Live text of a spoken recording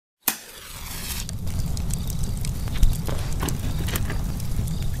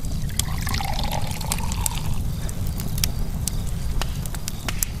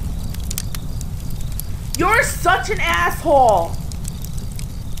You're such an asshole.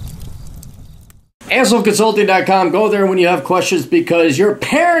 AssholeConsulting.com. Go there when you have questions because your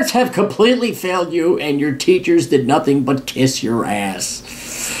parents have completely failed you and your teachers did nothing but kiss your ass.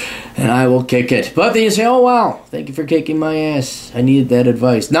 And I will kick it. But then you say, oh wow, thank you for kicking my ass. I needed that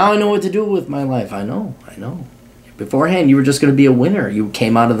advice. Now I know what to do with my life. I know. Beforehand, you were just going to be a winner. You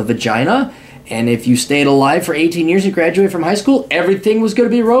came out of the vagina, and if you stayed alive for 18 years and graduated from high school, everything was going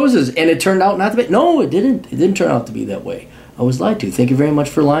to be roses. And it turned out not to be. No, it didn't. It didn't turn out to be that way. I was lied to. Thank you very much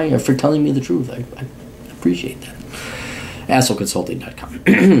for lying or for telling me the truth. I appreciate that.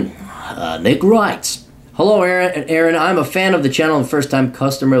 AssholeConsulting.com. Nick writes, hello, Aaron. I'm a fan of the channel and first-time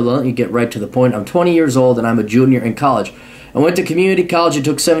customer. Let me get right to the point. I'm 20 years old and I'm a junior in college. I went to community college and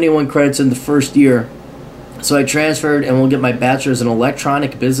took 71 credits in the first year. So I transferred and will get my bachelor's in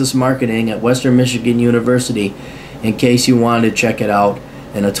electronic business marketing at Western Michigan University in case you wanted to check it out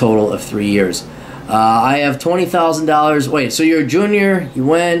in a total of 3 years. I have $20,000. Wait, so you're a junior, you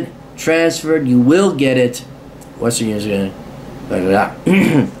went, transferred, you will get it. Western University.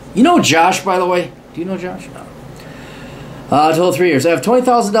 You know Josh, by the way? Do you know Josh? No. Total 3 years. I have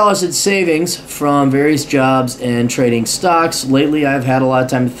 $20,000 in savings from various jobs and trading stocks. Lately, I've had a lot of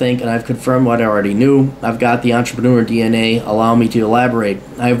time to think, and I've confirmed what I already knew. I've got the entrepreneur DNA. Allow me to elaborate.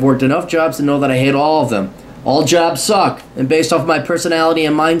 I have worked enough jobs to know that I hate all of them. All jobs suck. And based off my personality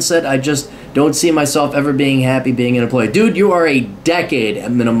and mindset, I just don't see myself ever being happy being an employee. Dude, you are a decade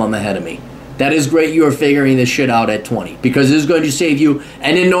at minimum ahead of me. That is great you are figuring this shit out at 20. Because it is going to save you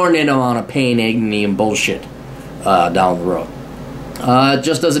an inordinate amount of pain, agony, and bullshit down the road. It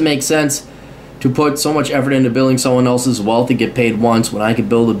just doesn't make sense to put so much effort into building someone else's wealth and get paid once when I could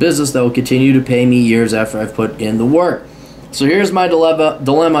build a business that will continue to pay me years after I've put in the work. So here's my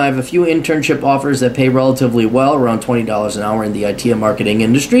dilemma. I have a few internship offers that pay relatively well, around $20 an hour in the IT and marketing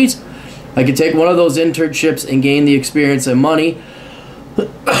industries. I could take one of those internships and gain the experience and money.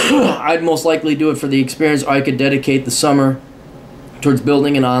 I'd most likely do it for the experience, or I could dedicate the summer towards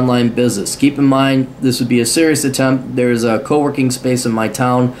building an online business. Keep in mind, this would be a serious attempt. There is a co-working space in my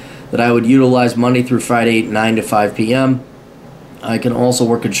town that I would utilize Monday through Friday, 9 to 5 p.m. I can also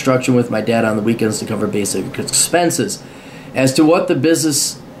work construction with my dad on the weekends to cover basic expenses. As to what the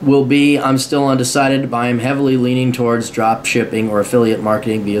business will be, I'm still undecided, but I am heavily leaning towards drop shipping or affiliate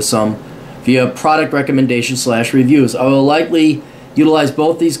marketing via product recommendation/reviews. I will likely utilize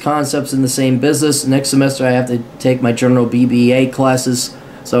both these concepts in the same business. Next semester I have to take my general BBA classes,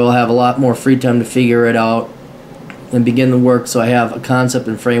 so I will have a lot more free time to figure it out and begin the work so I have a concept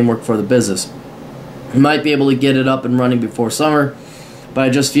and framework for the business. I might be able to get it up and running before summer, but I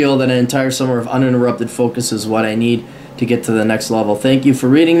just feel that an entire summer of uninterrupted focus is what I need to get to the next level. Thank you for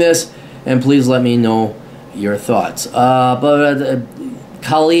reading this, and please let me know your thoughts.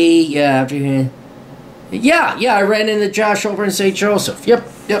 Kali, yeah, after you... Yeah, I ran into Josh over in St. Joseph. Yep,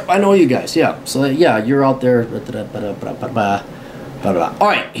 I know you guys, yeah. So, yeah, you're out there. All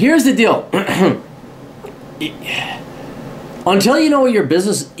right, here's the deal. Until you know what your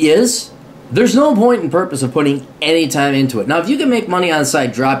business is, there's no point and purpose of putting any time into it. Now, if you can make money on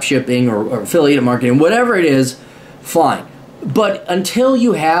site, drop shipping or affiliate marketing, whatever it is, fine. But until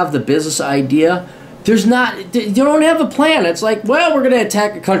you have the business idea, you don't have a plan. It's like, well, we're going to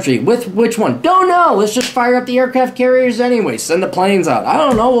attack a country. With which one? Don't know. Let's just fire up the aircraft carriers anyway. Send the planes out. I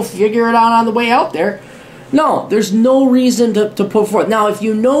don't know. We'll figure it out on the way out there. No, there's no reason to put forth. Now, if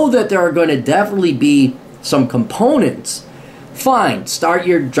you know that there are going to definitely be some components, fine. Start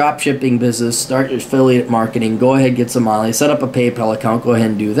your drop shipping business. Start your affiliate marketing. Go ahead, get some money. Set up a PayPal account. Go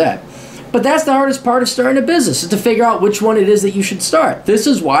ahead and do that. But that's the hardest part of starting a business, is to figure out which one it is that you should start. This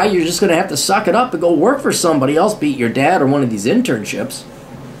is why you're just going to have to suck it up and go work for somebody else, be it your dad or one of these internships.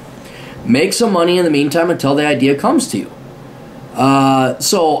 Make some money in the meantime until the idea comes to you.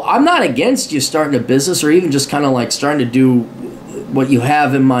 So I'm not against you starting a business or even just kind of like starting to do what you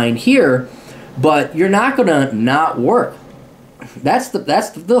have in mind here, but you're not going to not work. That's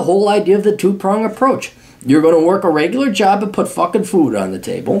the whole idea of the two-prong approach. You're going to work a regular job and put fucking food on the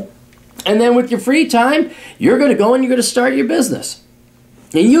table. And then with your free time, you're going to go and you're going to start your business.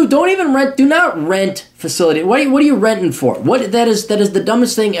 And you don't even rent, do not rent facility. What are you renting for? That is the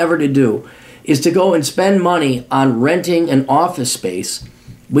dumbest thing ever to do, is to go and spend money on renting an office space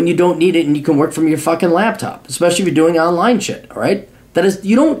when you don't need it and you can work from your fucking laptop, especially if you're doing online shit, all right? That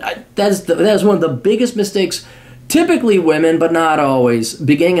is one of the biggest mistakes typically women, but not always,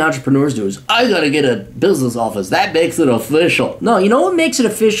 beginning entrepreneurs do, is, I gotta get a business office. That makes it official. No, you know what makes it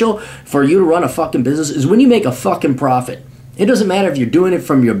official for you to run a fucking business is when you make a fucking profit. It doesn't matter if you're doing it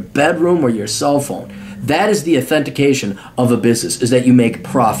from your bedroom or your cell phone. That is the authentication of a business, is that you make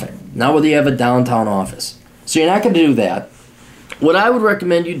profit. Not whether you have a downtown office. So you're not going to do that. What I would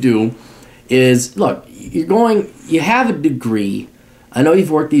recommend you do is, look, you have a degree. I know you've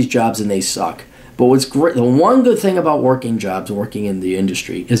worked these jobs and they suck. But what's great, the one good thing about working jobs and working in the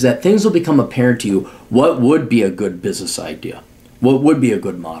industry is that things will become apparent to you what would be a good business idea, what would be a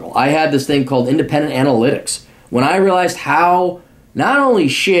good model. I had this thing called independent analytics. When I realized how not only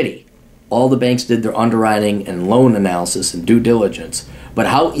shitty all the banks did their underwriting and loan analysis and due diligence, but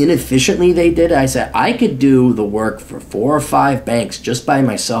how inefficiently they did it, I said, I could do the work for 4 or 5 banks just by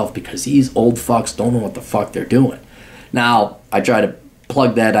myself because these old fucks don't know what the fuck they're doing. Now, I try to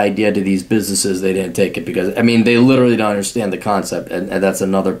plug that idea to these businesses. They didn't take it because, I mean, they literally don't understand the concept, and that's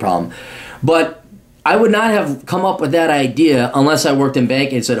another problem. But I would not have come up with that idea unless I worked in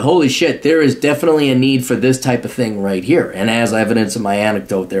banking and said, holy shit, there is definitely a need for this type of thing right here. And as evidence in my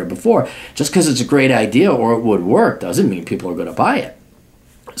anecdote there before, just because it's a great idea or it would work doesn't mean people are going to buy it.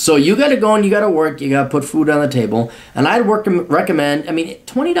 So you got to go and you got to work. You got to put food on the table. And I'd recommend, I mean,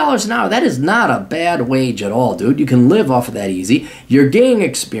 $20 an hour, that is not a bad wage at all, dude. You can live off of that easy. You're gaining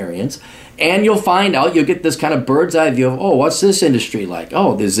experience. And you'll find out, you'll get this kind of bird's eye view of, oh, what's this industry like?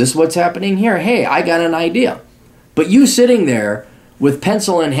 Oh, is this what's happening here? Hey, I got an idea. But you sitting there with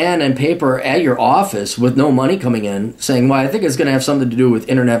pencil in hand and paper at your office with no money coming in saying, well, I think it's going to have something to do with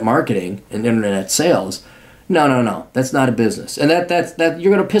internet marketing and internet sales. No. That's not a business. And that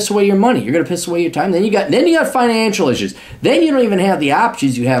you're going to piss away your money. You're going to piss away your time. Then you got financial issues. Then you don't even have the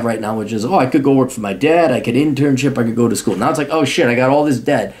options you have right now, which is, oh, I could go work for my dad. I could internship. I could go to school. Now it's like, oh, shit, I got all this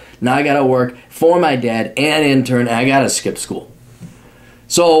debt. Now I got to work for my dad and intern. And I got to skip school.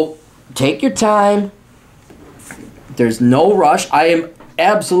 So take your time. There's no rush. I am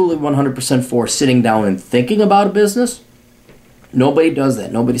absolutely 100% for sitting down and thinking about a business. Nobody does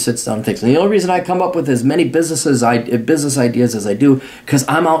that. Nobody sits down and thinks. And the only reason I come up with as many business ideas as I do, because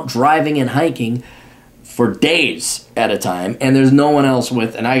I'm out driving and hiking for days at a time, and there's no one else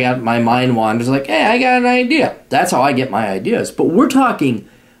with, and I got my mind wanders like, hey, I got an idea. That's how I get my ideas. But we're talking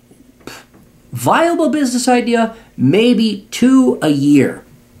viable business idea, maybe 2 a year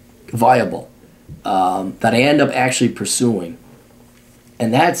viable, that I end up actually pursuing.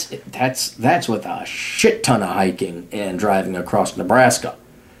 And that's with a shit ton of hiking and driving across Nebraska.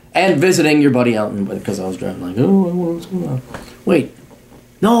 And visiting your buddy out, because I was driving like, oh, what's going on? Wait,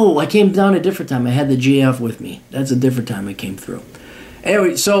 no, I came down a different time. I had the GF with me. That's a different time I came through.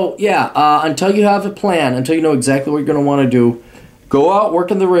 Anyway, so yeah, until you have a plan, until you know exactly what you're going to want to do, go out, work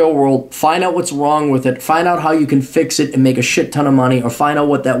in the real world, find out what's wrong with it, find out how you can fix it and make a shit ton of money, or find out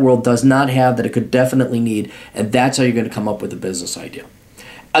what that world does not have that it could definitely need, and that's how you're going to come up with a business idea.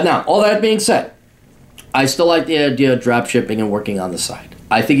 Now, all that being said, I still like the idea of drop shipping and working on the side.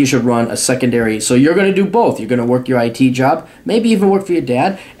 I think you should run a secondary. So you're going to do both. You're going to work your IT job, maybe even work for your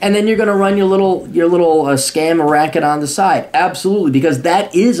dad, and then you're going to run your little scam racket on the side. Absolutely, because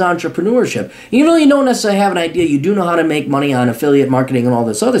that is entrepreneurship. Even though you don't necessarily have an idea, you do know how to make money on affiliate marketing and all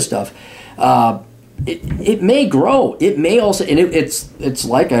this other stuff. It may grow. It may also, and it's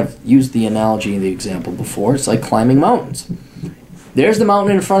like I've used the analogy and the example before. It's like climbing mountains. There's the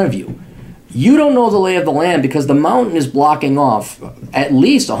mountain in front of you. You don't know the lay of the land because the mountain is blocking off at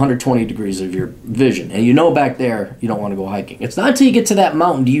least 120 degrees of your vision. And you know back there you don't want to go hiking. It's not until you get to that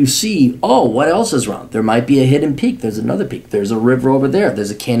mountain do you see, oh, what else is around? There might be a hidden peak. There's another peak. There's a river over there.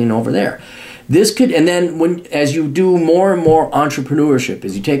 There's a canyon over there. This could, and then as you do more and more entrepreneurship,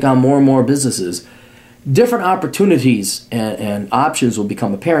 as you take on more and more businesses, different opportunities and options will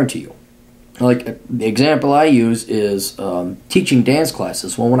become apparent to you. Like, the example I use is teaching dance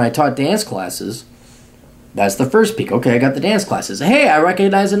classes. Well, when I taught dance classes, that's the first peak. Okay, I got the dance classes. Hey, I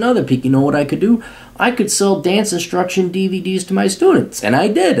recognize another peak. You know what I could do? I could sell dance instruction DVDs to my students. And I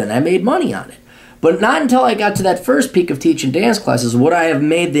did, and I made money on it. But not until I got to that first peak of teaching dance classes would I have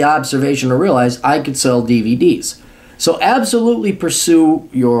made the observation to realize I could sell DVDs. So absolutely pursue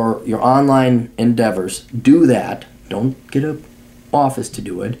your online endeavors. Do that. Don't get an office to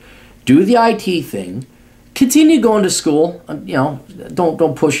do it. Do the IT thing. Continue going to school.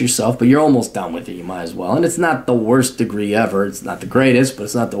 Don't push yourself, but you're almost done with it. You might as well. And it's not the worst degree ever. It's not the greatest, but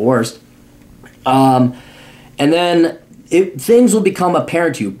it's not the worst. And then things will become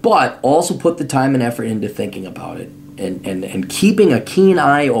apparent to you, but also put the time and effort into thinking about it and keeping a keen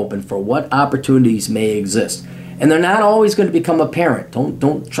eye open for what opportunities may exist. And they're not always going to become apparent.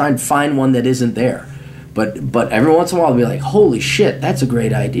 Don't try and find one that isn't there. But every once in a while, they'll be like, holy shit, that's a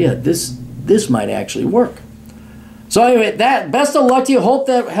great idea. This might actually work. So anyway, best of luck to you. Hope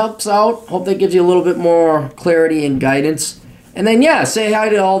that helps out. Hope that gives you a little bit more clarity and guidance. And then, yeah, say hi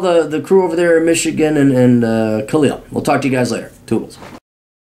to all the crew over there in Michigan and Khalil. We'll talk to you guys later. Toodles.